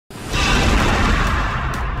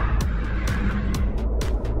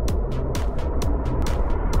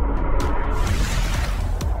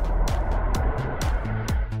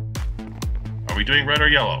doing red or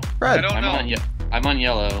yellow? Red. I don't know. I'm on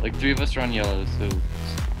yellow. Like 3 of us are on yellow, so.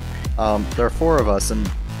 There are 4 of us, and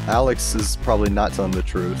Alex is probably not telling the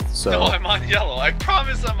truth. So. No, I'm on yellow. I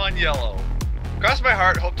promise I'm on yellow. Cross my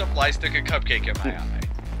heart, hope to fly, stick a cupcake in my eye.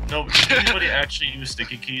 No, does anybody actually use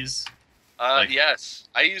sticky keys? Yes.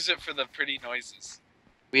 I use it for the pretty noises.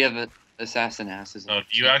 We have assassin asses. No, do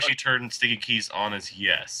you actually turn sticky keys on as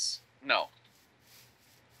yes? No.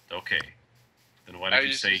 Okay. Then why did you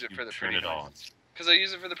just say use it you for the turn pretty it on? noises. Because I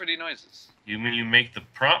use it for the pretty noises. You mean you make the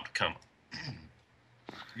prompt come?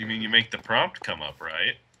 You mean you make the prompt come up,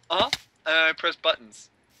 right? I press buttons.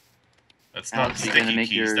 That's not Alex, you sticky gonna make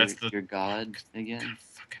keys. That's the your god again?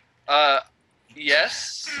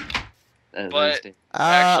 Yes. But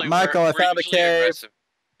actually, Michael, I found a usually cave. aggressive.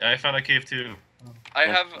 Yeah, I found a cave too. I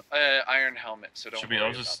have an iron helmet, so don't Should we worry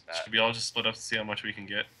all just about that. should we all just split up to see how much we can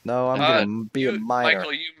get? No, I'm gonna be a miner.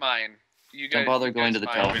 Michael, you mine. You Don't guys, bother you going guys to the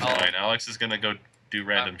mine. top. It's fine. Alex is gonna go do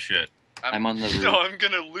random shit. I'm on the roof. No, I'm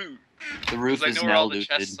gonna loot. The roof Because is I know where now all the looted.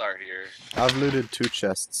 chests are here. I've looted 2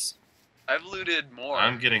 chests. I've looted more.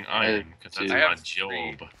 I'm getting iron because that's I my have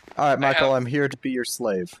 3. job. All right, Michael, have- I'm here to be your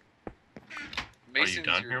slave. Mason's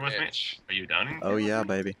down your here with me? bitch. Are you down here? Oh yeah,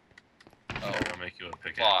 baby. Oh, I'll make you a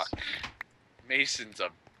pickaxe. fuck. Mason's a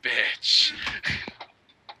bitch.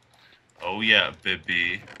 Oh yeah,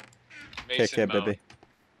 baby. Mason KK, mode. baby.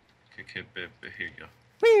 Okay, baby. Here you go.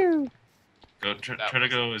 Woo! Go try to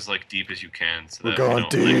go as like deep as you can. So We're that going we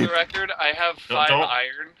don't, For deep. the record, I have Don't- 5 don't-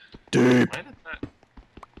 iron. Deep. Why did that?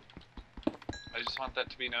 I just want that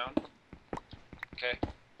to be known. Okay.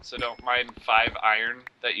 So don't mine 5 iron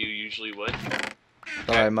that you usually would.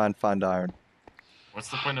 But I mine find iron. What's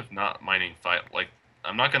the point of not mining five? Like,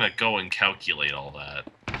 I'm not gonna go and calculate all that.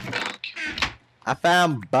 I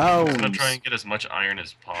found I'm bones. gonna try and get as much iron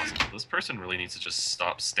as possible. This person really needs to just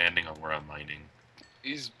stop standing on where I'm mining.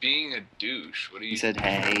 He's being a douche. What do you? He said,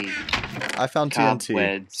 "Hey, I found TNT.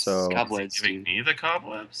 cobwebs, So cobwebs, Is he giving dude." me the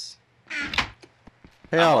cobwebs? hey,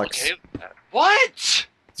 I'm Alex, okay with that. What?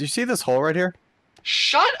 do you see this hole right here?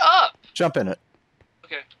 Shut up. Jump in it.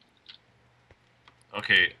 Okay.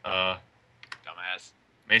 Okay, Dumbass.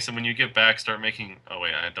 Mason, when you get back, start making. Oh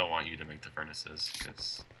wait, I don't want you to make the furnaces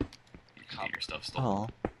because you can get your stuff stolen.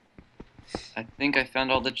 Oh. I think I found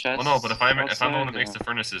all the chests. Well, no, but if I'm the outside, one that makes yeah. the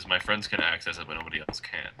furnaces, my friends can access it, but nobody else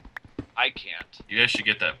can. I can't. You guys should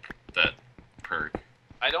get that perk.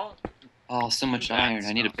 I don't. Oh, so much That iron.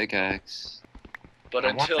 I need a stuff. pickaxe. But I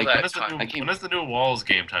want- until like, that when is the time, new, when is the new Walls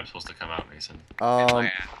game time supposed to come out, Mason? in my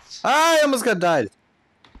ass. I almost got died.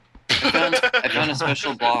 I found a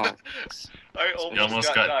special box. I You almost, almost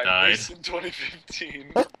got, got died. died. This in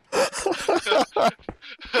 2015.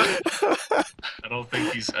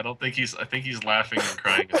 I think he's laughing and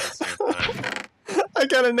crying at the same time. I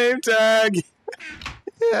got a name tag.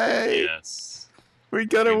 Yay! Yes. We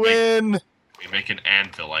gotta We make- win. We make an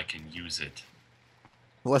anvil, I can use it.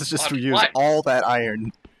 Let's just On reuse what? all that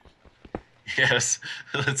iron. Yes,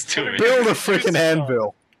 let's do it. Build a freaking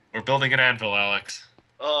anvil. We're building an anvil, Alex.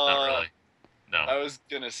 Not really. No. I was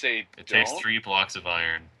gonna say It takes don't. 3 blocks of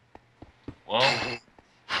iron. Well, I mean,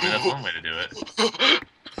 that's one way to do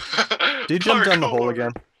it. Did you jump down the hole Parkour.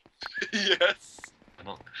 again? Yes. I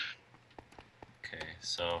don't... Okay,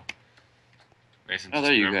 so... Mason, Oh, just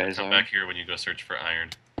there you remember to guys come are. back here when you go search for iron.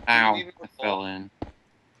 Ow! need to I fall. fell in.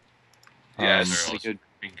 Yes. They're all Gotta go,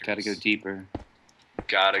 fingers. gotta go deeper.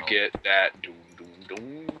 Gotta Oh. get that doom doom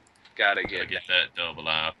doom. Gotta Gotta get get that double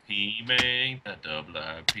IP made, that double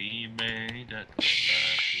IP made, that double IP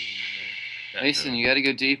made. that Mason, double- you gotta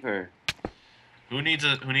go deeper. Who needs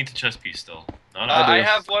a chest piece still? Not I do. I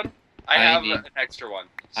have one. I I have need- an extra one.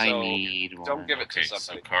 So I need one. don't give it Okay, to so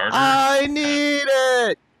somebody. Carter. I need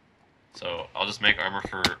it. So I'll just make armor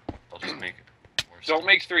for. I'll just make. More Don't stuff.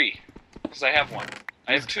 make 3, because I have one.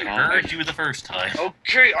 I have 2. I heard you the first time.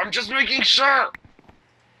 Okay, I'm just making sure.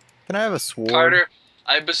 Can I have a sword? Carter,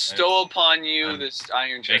 I bestow upon you I'm this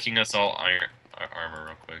iron chest. Making us all armor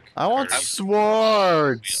real quick. I want Carter,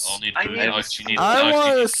 swords. We all need I food. need- Alex, you need. I Alex,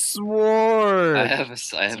 want you a sword. I have a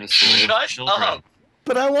sword. Shut children. up,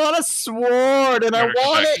 But I want a sword, and I Carter,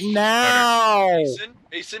 want come it back. now.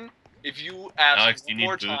 Mason. If you ask Alex, one you need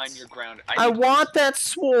more boots. time, you're grounded. I want that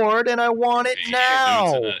sword, and I want it You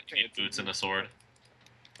now. need boots and a sword.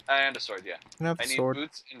 and a sword. Yeah, Can I have I a need sword?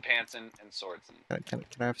 boots and pants and swords. And, Can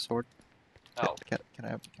I have a sword? no, Can I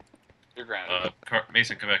have? you're grounded.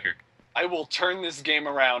 Mason, come back here. I will turn this game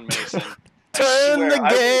around, Mason. I Turn swear, the I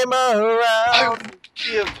game will around.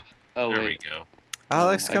 give. Oh There wait. we go.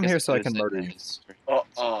 Alex, come guess here so I could've can said murder you.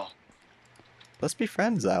 that. Let's be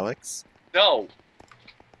friends, Alex. No, We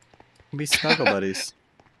can be snuggle buddies.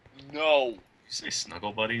 no. You say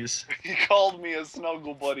snuggle buddies? He called me a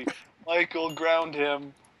snuggle buddy. Michael, ground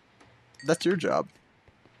him. That's your job.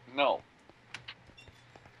 No.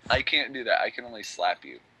 I can't do that. I can only slap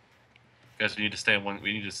you. Guys, we need to stay in one.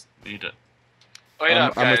 We need to. Wait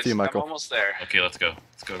up, guys. I'm with you, Michael. I'm almost there. Okay, let's go.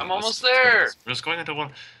 Let's go. I'm almost there. We're just going into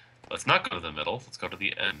one. Let's not go to the middle. Let's go to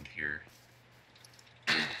the end here.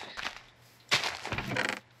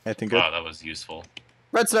 Anything good? Wow, that was useful.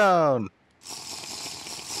 Redstone!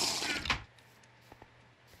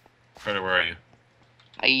 Carter, where are you?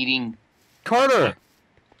 Hiding. Carter!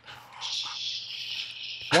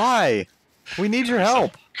 Why? We need your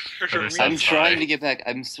help. Carter, I'm Sounds trying fine. to get back.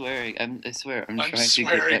 I'm swearing. I swear. I'm I'm trying to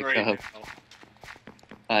swearing get back right up.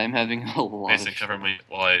 now. I'm having a lot Mason, of cover me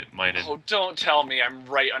while I mine it. Oh, don't tell me I'm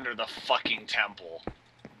right under the fucking temple.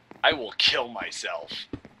 I will kill myself.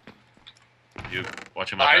 You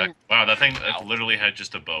watching my back? Wow, that thing Ow. literally had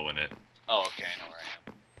just a bow in it. Oh, okay, I know where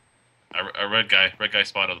I am. A red guy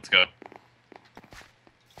spotted. Let's go.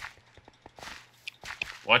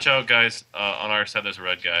 Watch out, guys. On our side, there's a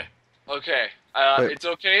red guy. Okay, Wait. it's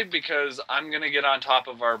okay because I'm gonna get on top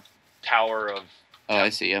of our tower of, Oh, I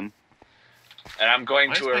see him. and I'm going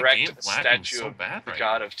Why is to my erect game a lagging statue so of bad the right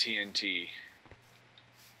god now? of TNT.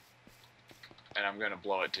 And I'm gonna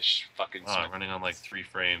blow it to fucking Oh, I'm running on like 3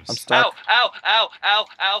 frames. I'm stuck. Ow! Ow! Ow! Ow!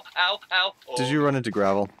 Ow! Ow! Oh, Did you run into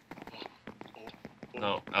gravel?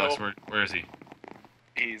 No, Alex, where is he?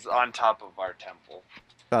 He's on top of our temple.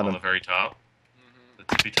 Found On the him. very top? The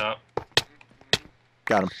tippy top?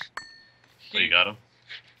 Got him. Oh, you got him?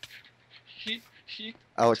 He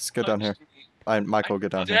Alex, get down here. touched me. Michael, I'm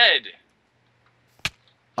get down here. dead.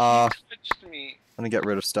 He touched me. I'm gonna get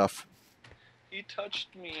rid of stuff. He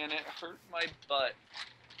touched me and it hurt my butt.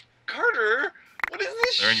 Carter, what is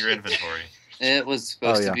this? They're in your shit? inventory. It was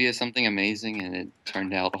supposed Oh, yeah. to be something amazing, and it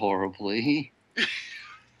turned out horribly.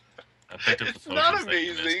 I picked up the It's not potions that you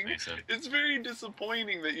missed, amazing. Mason. It's very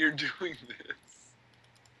disappointing that you're doing this.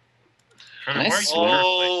 Carter, I why are you swear- turtling?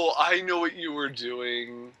 Oh, I know what you were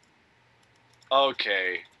doing.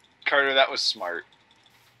 Okay. Carter, that was smart.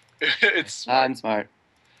 It's smart. I'm smart.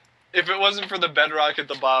 If it wasn't for the bedrock at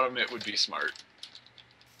the bottom, it would be smart.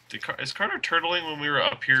 Is Carter turtling when we were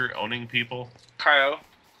up here owning people? Cryo,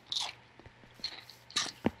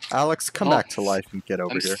 Alex, come Oh. back to life and get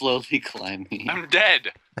over I'm here. slowly climbing. I'm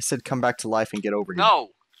dead. I said come back to life and get over here. No,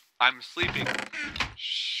 I'm sleeping.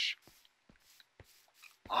 Shh.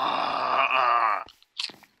 I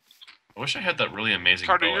wish I had that really amazing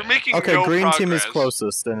Carter, bow you're I had. making Okay, no green progress. team is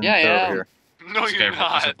closest, and Yeah, they're yeah. over here. No, This you're guy,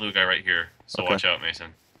 there's a not. blue guy right here, so Okay. watch out,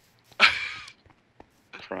 Mason.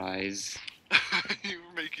 Prize. You're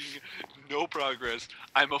making no progress.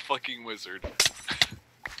 I'm a fucking wizard.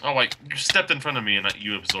 Oh, like, you stepped in front of me and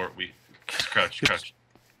you absorbed. Crouch.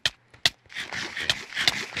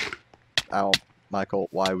 Ow, Michael,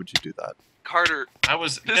 why would you do that? Carter, I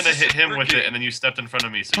was This gonna hit isn't him with working. it, and then you stepped in front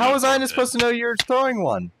of me. So How you was I absorbed supposed to know you're throwing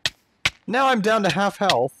one? Now I'm down to half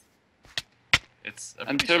health. It's a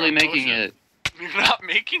I'm pretty totally strong making potion. it. you're not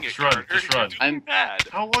making it, Just run, Carter. just You're run. doing I'm- bad.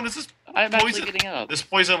 How long is this I'm poison? actually getting up. This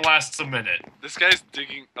poison lasts a minute. This guy's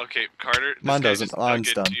digging. Okay, Carter. This Mine guy doesn't. just Mine's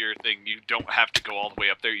dug into done. your thing. You don't have to go all the way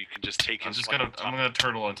up there. You can just take I'm his just fucking gonna. I'm gonna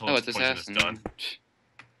turtle until Oh, this it's poison is assassin. done.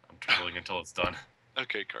 I'm turtling until it's done.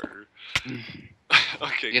 Okay, Carter. I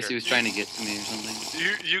Okay, guess Carter. he was trying to get to me or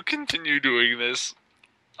something. You continue doing this.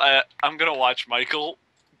 I'm gonna watch Michael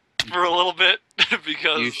for a little bit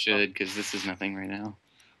because You should, because this is nothing right now.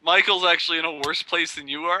 Michael's actually in a worse place than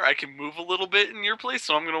you are. I can move a little bit in your place,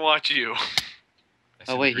 so I'm gonna watch you. I see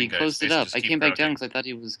Oh the wait, green he guys. closed it Mason, up. just I keep came back down crouching. because I thought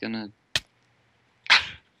he was gonna...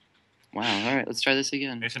 Wow, alright, let's try this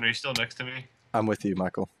again. Mason, are you still next to me? I'm with you,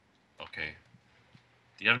 Michael. Okay.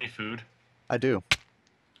 Do you have any food? I do.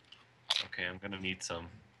 Okay, I'm gonna need some.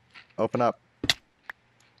 Open up.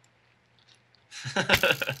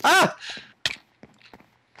 Ah!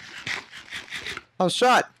 I was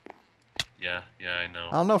shot. Yeah, I know.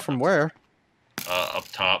 I don't know from where. Up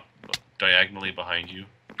top, diagonally behind you.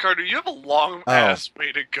 Carter, you have a long ass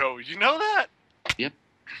way to go. You know that?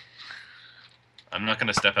 I'm not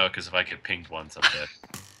gonna step out because if I get pinged once, I'm dead.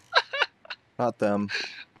 Not them.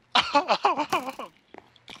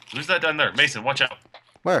 Who's that down there? Mason, watch out.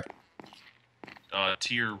 Where?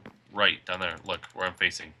 To your right, down there. Look where I'm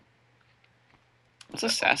facing. What's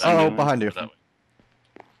assassin Oh, doing? behind you. That way.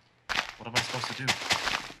 What am I supposed to do?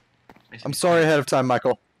 Mason, I'm sorry ahead of time,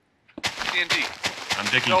 Michael. TNT. I'm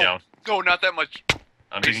digging No. down. No, not that much.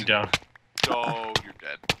 I'm digging down. Oh, you're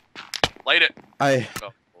dead. Light it. I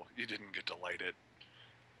Oh, you didn't get to light it.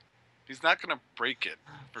 He's not gonna break it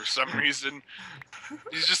for some reason.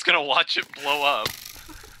 He's just gonna watch it blow up.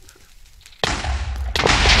 What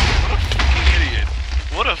a fucking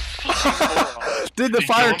What a fucking moron. Did the Did he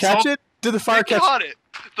fire kill catch himself? it? Did the fire He catch? caught it.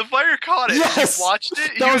 The fire caught it. Yes! He watched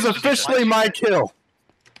it. That was just officially watching my it. kill.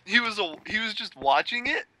 He was just watching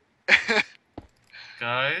it.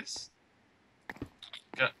 Guys?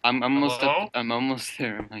 I'm almost Hello? up. I'm almost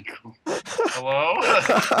there, Michael. Hello?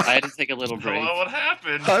 I had to take a little break. Hello, what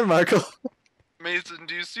happened? Hi, Michael. Mason,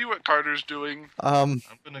 do you see what Carter's doing? I'm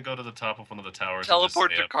gonna go to the top of one of the towers. and just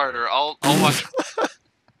Teleport stay to up Carter. there. I'll watch.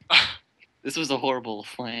 This was a horrible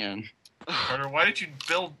plan. Carter, why did you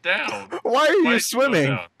build down? Why are Why you did go swimming?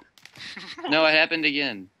 down? No, it happened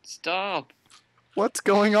again. Stop. What's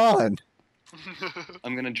going on?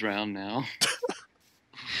 I'm gonna drown now.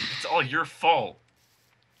 It's all your fault.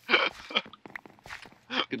 Goodbye.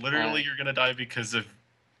 Literally, you're gonna die because of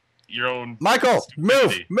your own. Michael,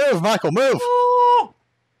 move, stupidity. move, Michael, move.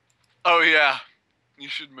 Oh yeah, you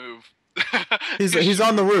should move. He's You should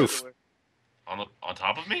on the move roof. way. On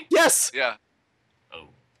top of me? Yes, Yeah, Oh,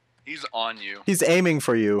 he's on you. he's aiming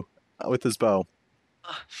for you with his bow.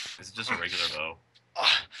 is it just a regular bow?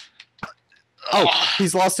 Oh,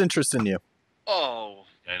 he's lost interest in you. Oh.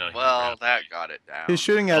 I know. he Well, ran. that got it down. He's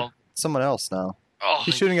shooting at Well- someone else now. Oh,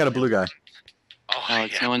 He's shooting at a blue guy.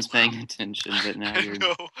 Alex, yeah. no one's paying attention, but now I you're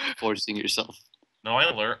know. forcing yourself. No,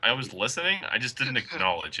 I was listening. I just didn't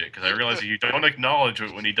acknowledge it because I realized if you don't acknowledge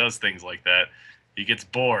it when he does things like that, he gets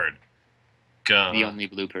bored. The only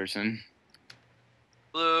blue person.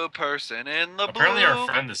 Blue person in the Apparently, blue. our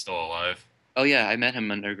friend is still alive. Oh yeah, I met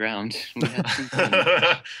him underground. We had some fun.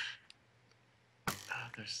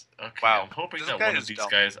 Okay, Wow, I'm hoping this that guy one of is these dumb.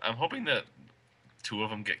 guys. I'm hoping that 2 of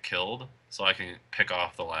them get killed so I can pick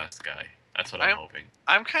off the last guy. That's what I'm hoping.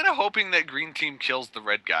 I'm kind of hoping that green team kills the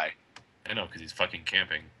red guy. I know because he's fucking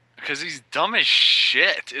camping. Because he's dumb as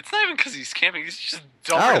shit. It's not even because he's camping. He's just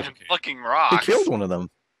dumber Ow. than fucking He rocks. killed one of them.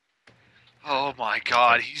 Oh my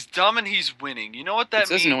god, he's dumb and he's winning. You know what that It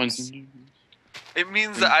says means? no one's. It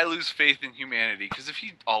means that I lose faith in humanity. Because if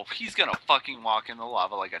he's gonna fucking walk in the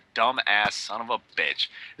lava like a dumb ass son of a bitch.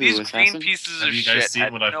 Who, These Assassin? green pieces Have of you guys shit seen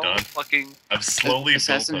had what I've no done? fucking. I've slowly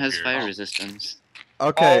Assassin built up has here. fire resistance.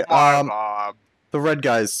 Okay, Oh my god. the red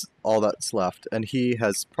guy's all that's left, and he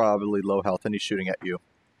has probably low health, and he's shooting at you.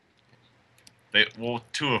 Well,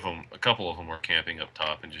 2 of them, a couple of them were camping up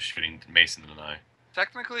top and just shooting Mason and I.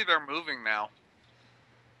 Technically, they're moving now.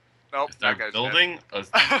 Nope, If that they're guy's building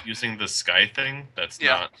using the sky thing, that's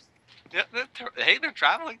Yeah. not. dead. Yeah, hey, they're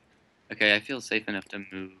traveling. Okay, I feel safe enough to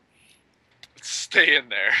move. Stay in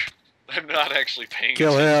there. I'm not actually paying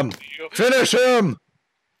Kill attention him. to you. Finish him.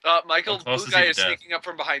 Michael, How close blue is guy he to is death? sneaking up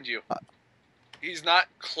from behind you. He's not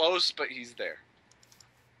close, but he's there.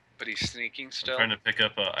 But he's sneaking I'm still. trying to pick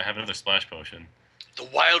up. I have another splash potion. The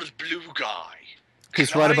wild blue guy.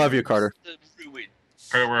 He's right above you, Carter. The ruins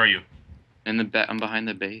Carter, where are you? In the I'm behind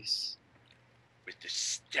the base. with the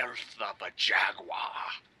stealth of a jaguar.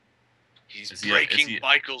 He's Is he- breaking is he-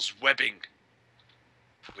 Michael's webbing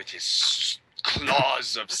with his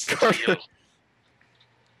claws of steel. Carter.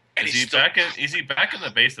 And Is he still- back in? Is he back in the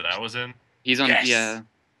base that I was in? He's on. Yes. Yeah.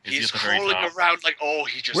 Is he He's at the very crawling top? around like, oh,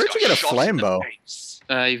 he just Where'd got you get a shot in flame the bow? face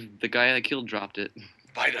The guy I killed dropped it,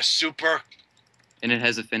 by the super. and it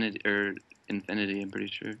has infinity. I'm pretty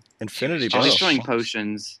sure. Infinity He's bow. He's Oh. destroying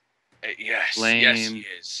potions. Yes, Lame. yes, he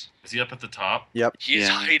is. Is he up at the top? Yep. He is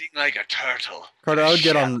Yeah. hiding like a turtle. Carter, I would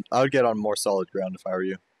get Shell. on more solid ground if I were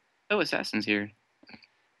you. Oh, assassin's here.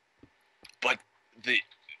 The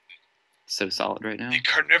So solid right now. the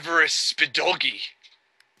carnivorous Spidogi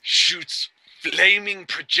shoots flaming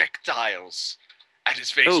projectiles at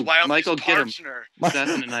his face Oh, while Michael, his get him. partner,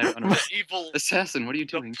 Assassin and I run away. the evil, Assassin, what are you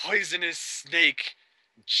the doing? poisonous snake,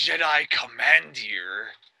 Jedi Commandeer,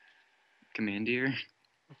 Commandeer?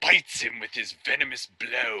 bites him with his venomous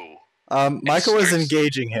blow Michael is starts-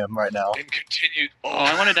 engaging him right now. and continues. Oh,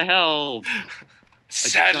 I wanted to help. I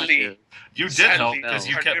just got Sadly, you. You did Sadly, help because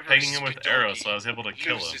you kept carnivorous pinging him with Spidogi arrows, so I was able to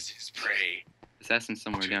kill him. loses his prey. Assassin's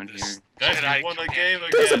somewhere down to here. this Guys, Jedi we won the Commander. game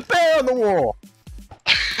There's a again. bear on the wall.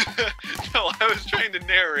 No, I was trying to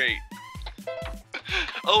narrate.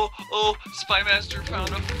 Oh, Spymaster found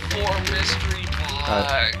a 4 mystery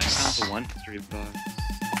I box. found the one mystery box,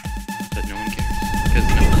 but no one cares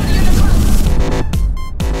because no